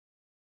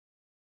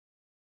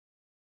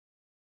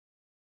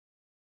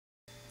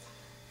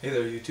Hey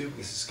there YouTube,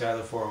 this is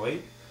Skylar408.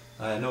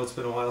 I know it's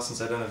been a while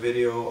since I've done a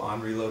video on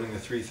reloading the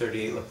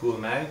 338 Lapua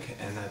mag,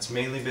 and that's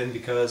mainly been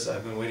because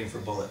I've been waiting for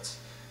bullets.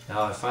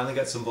 Now I finally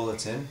got some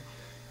bullets in.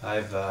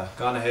 I've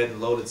gone ahead and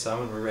loaded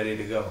some and we're ready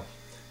to go.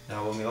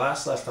 Now when we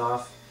last left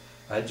off,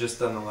 I had just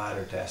done the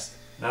ladder test.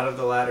 And out of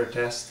the ladder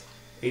test,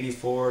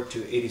 84 to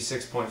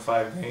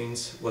 86.5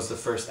 grains was the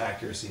first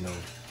accuracy node.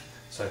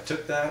 So I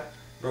took that,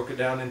 broke it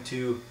down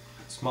into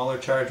smaller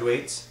charge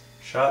weights,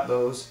 shot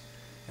those,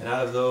 and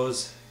out of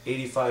those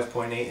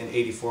 85.8 and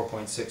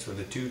 84.6 were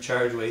the two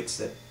charge weights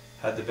that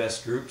had the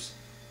best groups.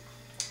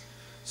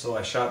 So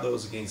I shot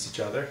those against each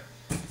other.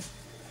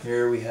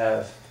 Here we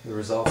have the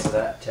results of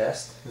that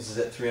test. This is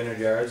at 300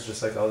 yards,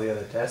 just like all the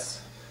other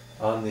tests.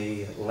 On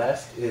the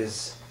left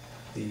is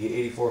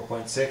the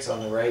 84.6, on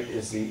the right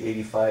is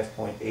the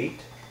 85.8.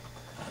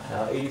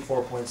 Now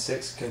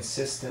 84.6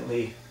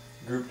 consistently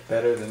grouped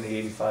better than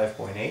the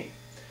 85.8.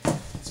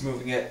 It's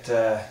moving at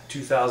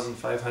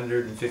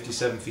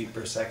 2,557 feet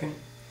per second.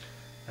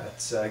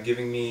 That's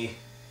giving me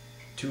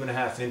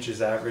 2.5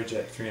 inches average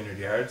at 300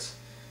 yards.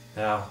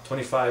 Now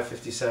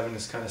 25.57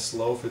 is kind of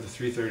slow for the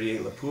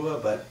 338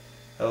 Lapua, but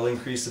that'll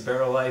increase the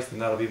barrel life and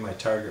that'll be my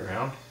target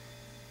round.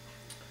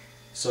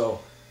 So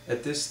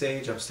at this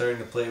stage I'm starting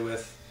to play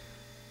with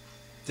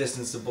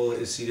distance the bullet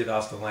is seated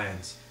off the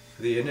lands.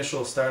 For the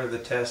initial start of the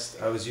test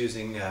I was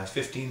using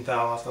 15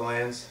 thou off the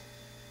lands.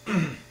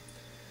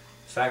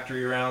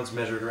 Factory rounds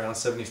measured around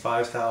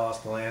 75 thou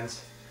off the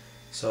lands.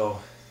 So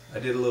I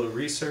did a little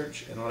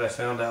research, and what I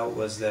found out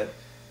was that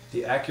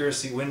the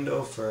accuracy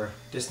window for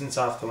distance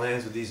off the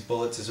lands with these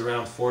bullets is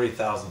around 40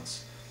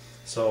 thousandths.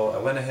 So I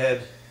went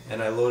ahead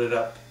and I loaded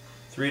up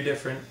 3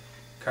 different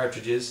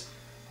cartridges,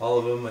 all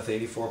of them with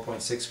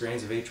 84.6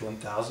 grains of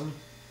H1000.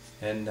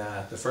 And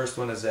the first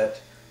one is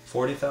at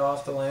 40 thou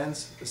off the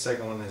lands, the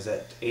second one is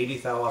at 80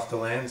 thou off the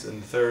lands,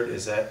 and the third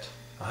is at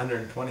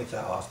 120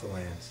 thou off the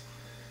lands.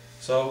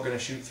 So we're going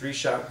to shoot 3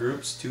 shot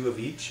groups, 2 of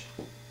each,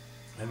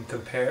 and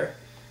compare.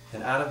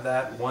 And out of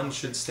that, one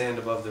should stand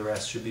above the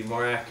rest, should be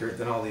more accurate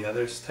than all the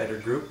others, tighter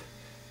group.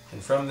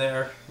 And from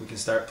there, we can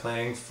start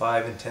playing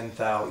 5 and 10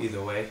 thou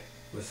either way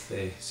with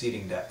a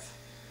seating depth.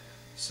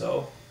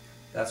 So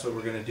that's what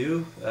we're going to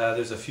do.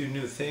 There's a few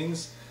new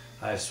things.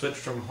 I've switched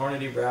from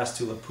Hornady brass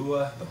to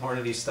Lapua. The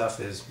Hornady stuff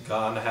is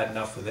gone. I had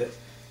enough with it.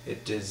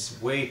 It is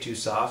way too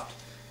soft.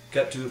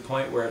 Got to a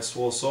point where it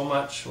swole so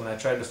much when I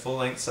tried to full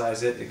length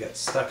size it, it got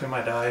stuck in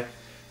my die,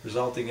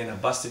 resulting in a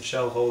busted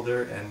shell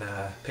holder and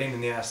a pain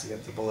in the ass to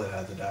get the bullet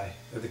out of the die,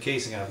 or the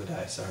casing out of the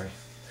die, sorry.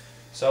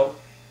 So,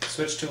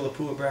 switched to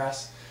Lapua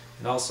brass,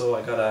 and also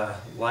I got a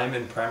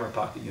Lyman primer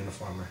pocket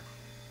uniformer.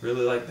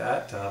 Really like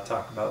that. I'll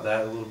talk about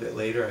that a little bit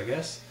later, I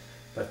guess.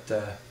 But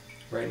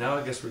right now,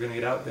 I guess we're going to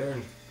get out there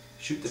and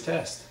shoot the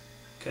test.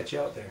 Catch you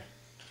out there.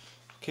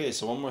 Okay,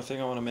 so one more thing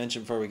I want to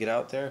mention before we get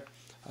out there.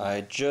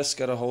 I just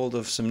got a hold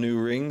of some new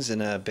rings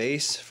and a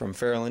base from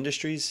Feral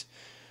Industries.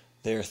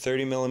 They're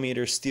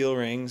 30mm steel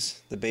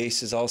rings. The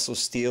base is also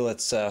steel.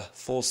 It's a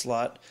full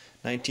slot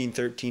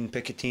 1913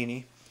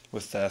 Picatinny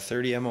with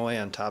 30 MOA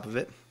on top of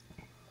it.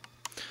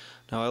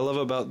 Now, what I love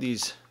about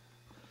these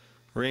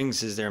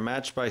rings is they're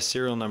matched by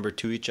serial number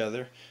to each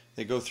other.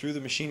 They go through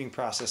the machining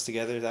process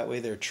together, that way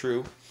they're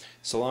true.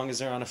 So long as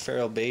they're on a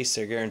Feral base,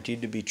 they're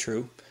guaranteed to be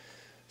true.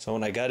 So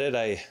when I got it,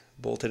 I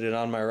bolted it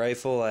on my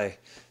rifle. I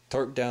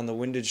torqued down the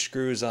windage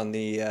screws on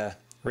the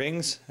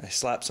rings. I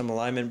slapped some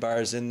alignment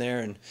bars in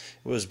there and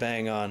it was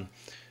bang on.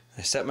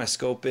 I set my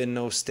scope in,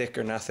 no stick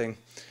or nothing.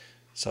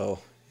 So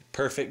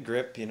perfect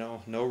grip, you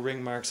know, no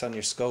ring marks on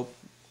your scope.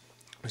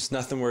 There's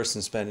nothing worse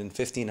than spending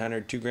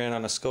 $1,500, $2,000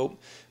 on a scope,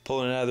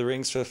 pulling it out of the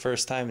rings for the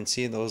first time and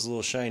seeing those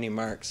little shiny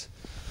marks.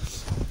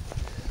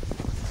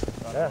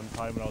 One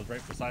time when I was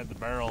right beside the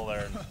barrel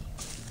there and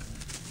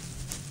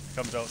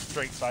comes out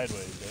straight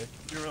sideways, eh?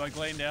 You were like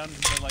laying down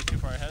and like too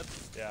far ahead?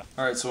 Yeah.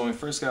 Alright, so when we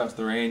first got out to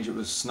the range, it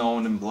was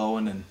snowing and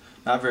blowing and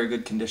not very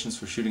good conditions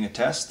for shooting a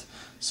test.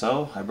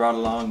 So I brought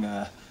along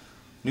a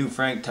new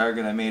Frank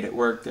target I made at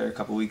work there a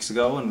couple weeks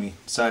ago, and we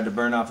decided to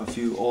burn off a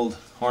few old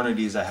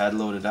Hornadys I had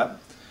loaded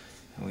up.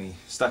 And we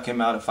stuck him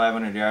out at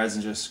 500 yards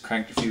and just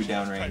cranked a few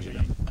downrange at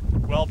him.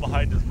 Well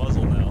behind his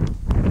muzzle now.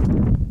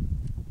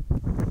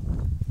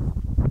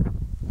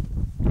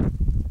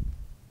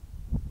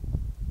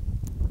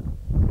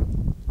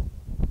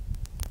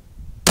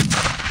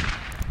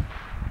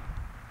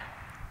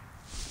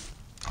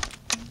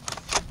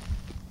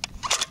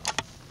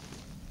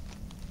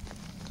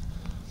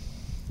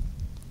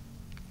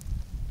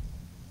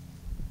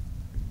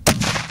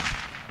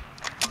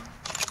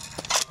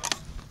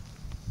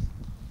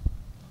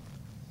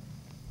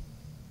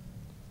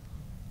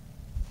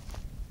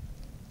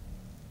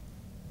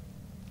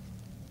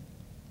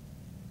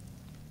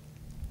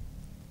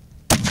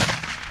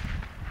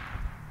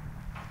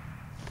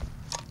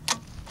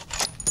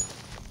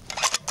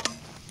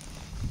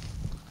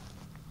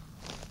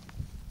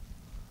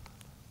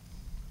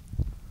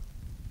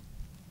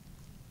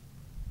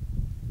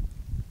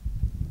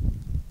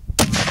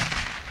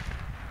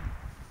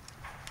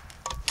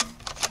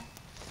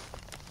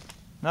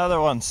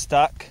 Another one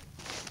stuck.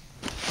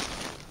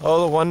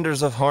 Oh, the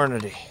wonders of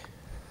Hornady.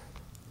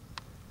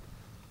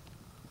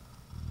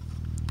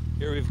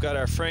 Here we've got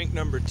our Frank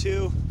number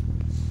 2.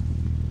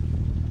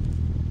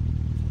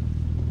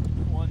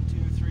 1,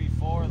 2, 3,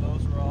 4.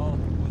 Those were all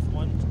with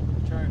one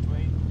charge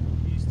weight.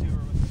 These two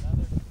are with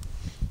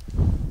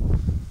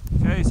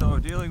another. Okay, so we're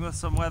dealing with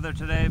some weather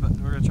today, but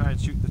we're going to try and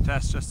shoot the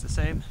test just the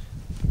same.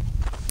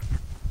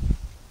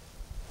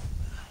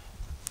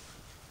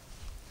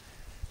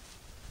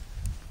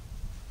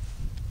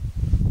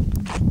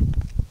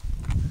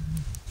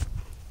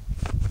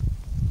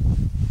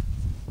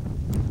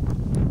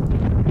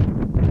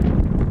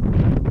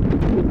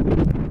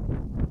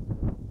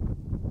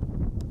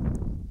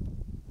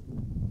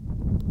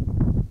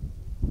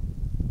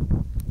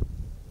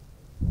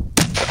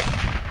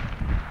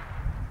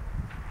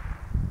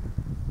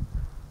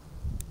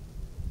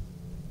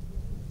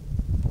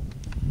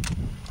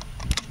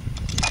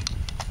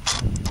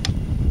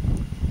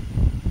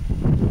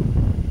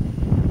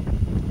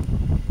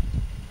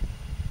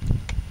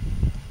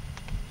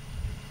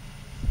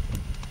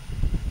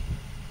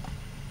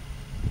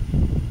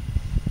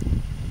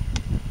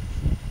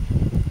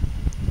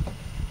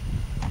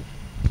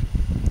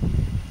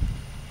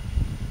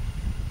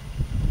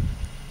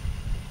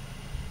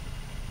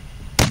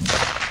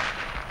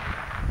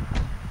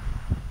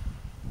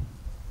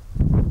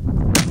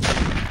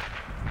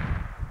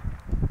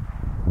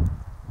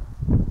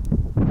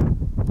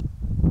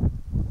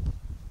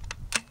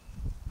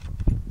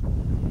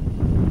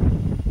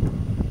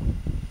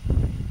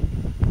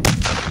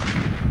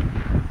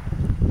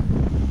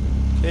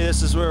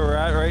 This is where we're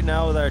at right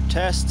now with our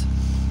test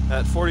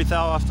at 40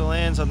 thou off the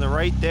lands. On the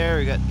right there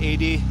we got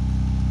 80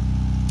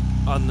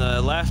 on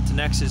the left,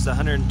 next is the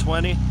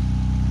 120.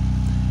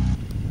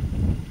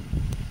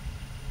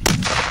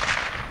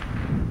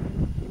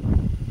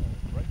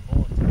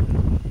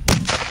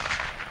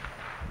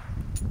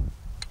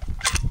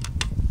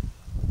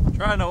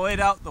 Trying to wait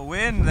out the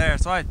wind there,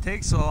 so it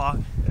takes so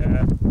long.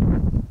 Yeah.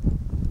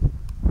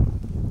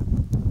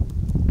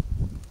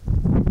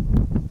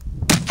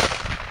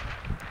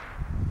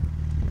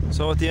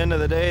 So at the end of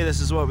the day, this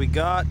is what we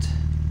got.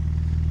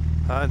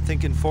 I'm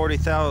thinking 40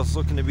 thou is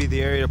looking to be the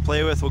area to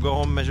play with. We'll go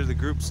home, measure the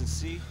groups, and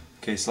see.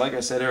 Okay, so like I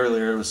said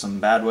earlier, it was some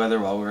bad weather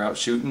while we were out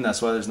shooting.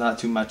 That's why there's not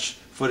too much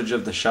footage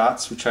of the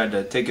shots. We tried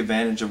to take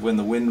advantage of when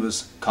the wind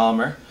was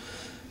calmer.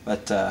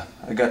 But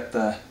I got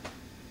the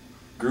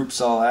groups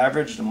all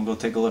averaged, and we'll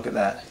go take a look at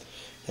that.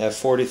 You have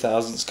 40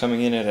 thousandths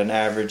coming in at an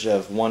average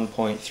of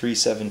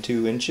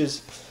 1.372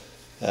 inches.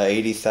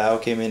 80 thou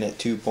came in at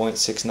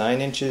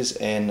 2.69 inches,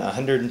 and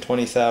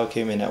 120 thou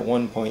came in at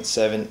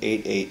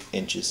 1.788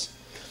 inches.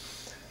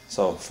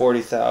 So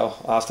 40 thou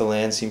off the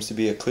land seems to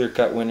be a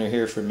clear-cut winner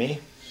here for me.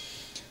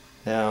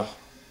 Now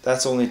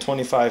that's only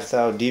 25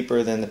 thou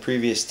deeper than the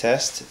previous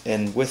test,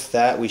 and with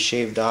that we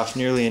shaved off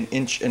nearly 1.25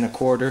 inches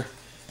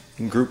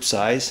in group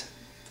size.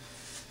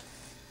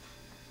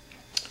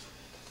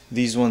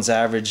 These ones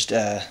averaged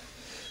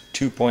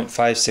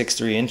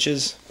 2.563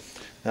 inches.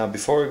 Now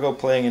before we go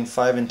playing in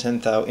 5 and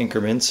 10 thou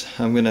increments,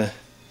 I'm going to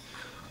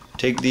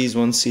take these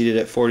ones seated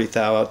at 40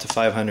 thou out to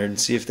 500 and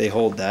see if they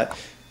hold that.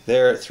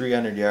 They're at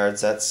 300 yards,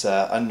 that's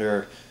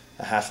under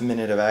a half a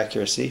minute of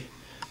accuracy.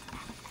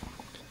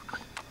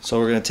 So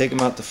we're going to take them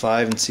out to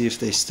 5 and see if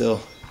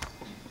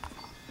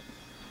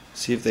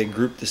they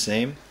group the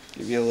same.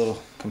 Give you a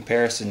little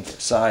comparison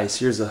size.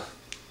 Here's a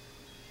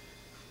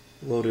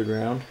loaded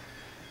round.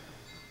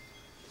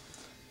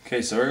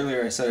 Okay, so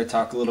earlier I said I'd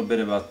talk a little bit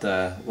about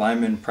the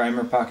Lyman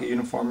primer pocket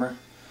uniformer.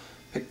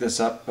 Picked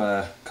this up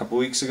a couple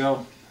weeks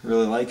ago.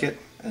 Really like it,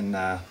 and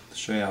I'll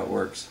show you how it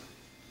works.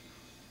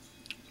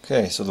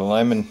 Okay, so the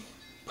Lyman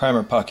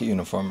primer pocket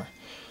uniformer.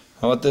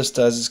 Now what this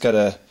does, it's got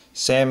a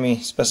SAMI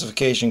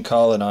specification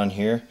collet on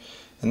here,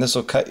 and this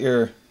will cut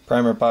your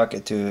primer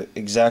pocket to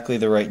exactly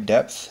the right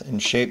depth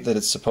and shape that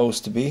it's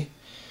supposed to be.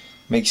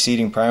 Makes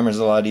seating primers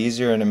a lot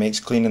easier, and it makes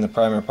cleaning the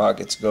primer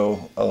pockets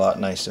go a lot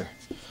nicer.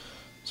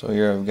 So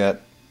here I've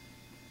got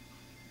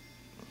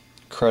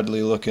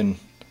crudely looking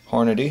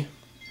Hornady.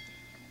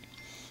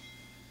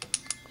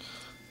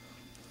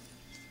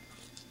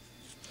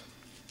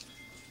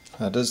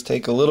 That does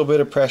take a little bit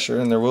of pressure,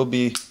 and there will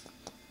be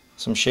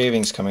some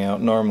shavings coming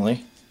out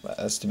normally, but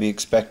that's to be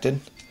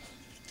expected.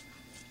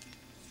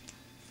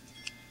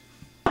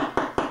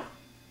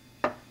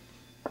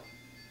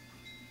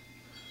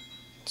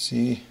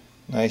 See,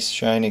 nice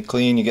shiny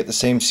clean. You get the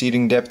same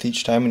seating depth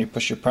each time when you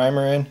push your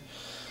primer in.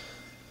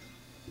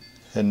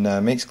 And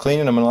makes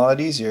cleaning them a lot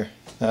easier.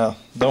 Now,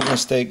 don't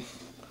mistake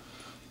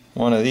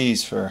one of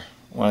these for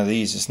one of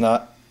these. It's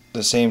not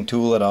the same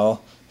tool at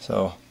all.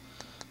 So,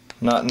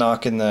 I'm not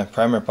knocking the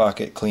primer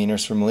pocket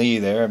cleaners from Lee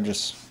there. I'm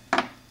just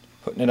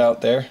putting it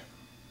out there.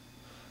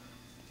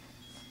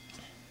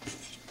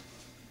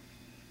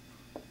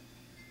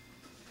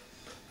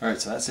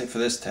 Alright, so that's it for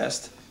this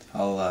test.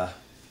 I'll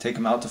take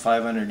them out to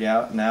 500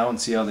 now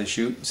and see how they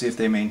shoot. See if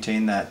they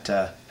maintain that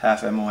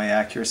half MOA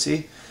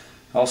accuracy.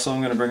 Also, I'm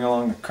going to bring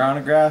along the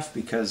chronograph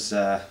because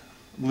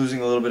I'm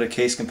losing a little bit of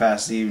case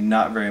capacity,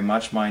 not very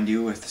much mind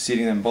you, with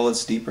seating them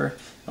bullets deeper.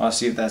 I want to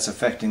see if that's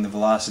affecting the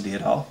velocity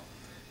at all.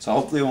 So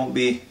hopefully it won't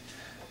be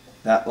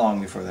that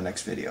long before the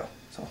next video.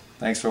 So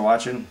thanks for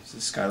watching. This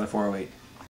is Skylar408.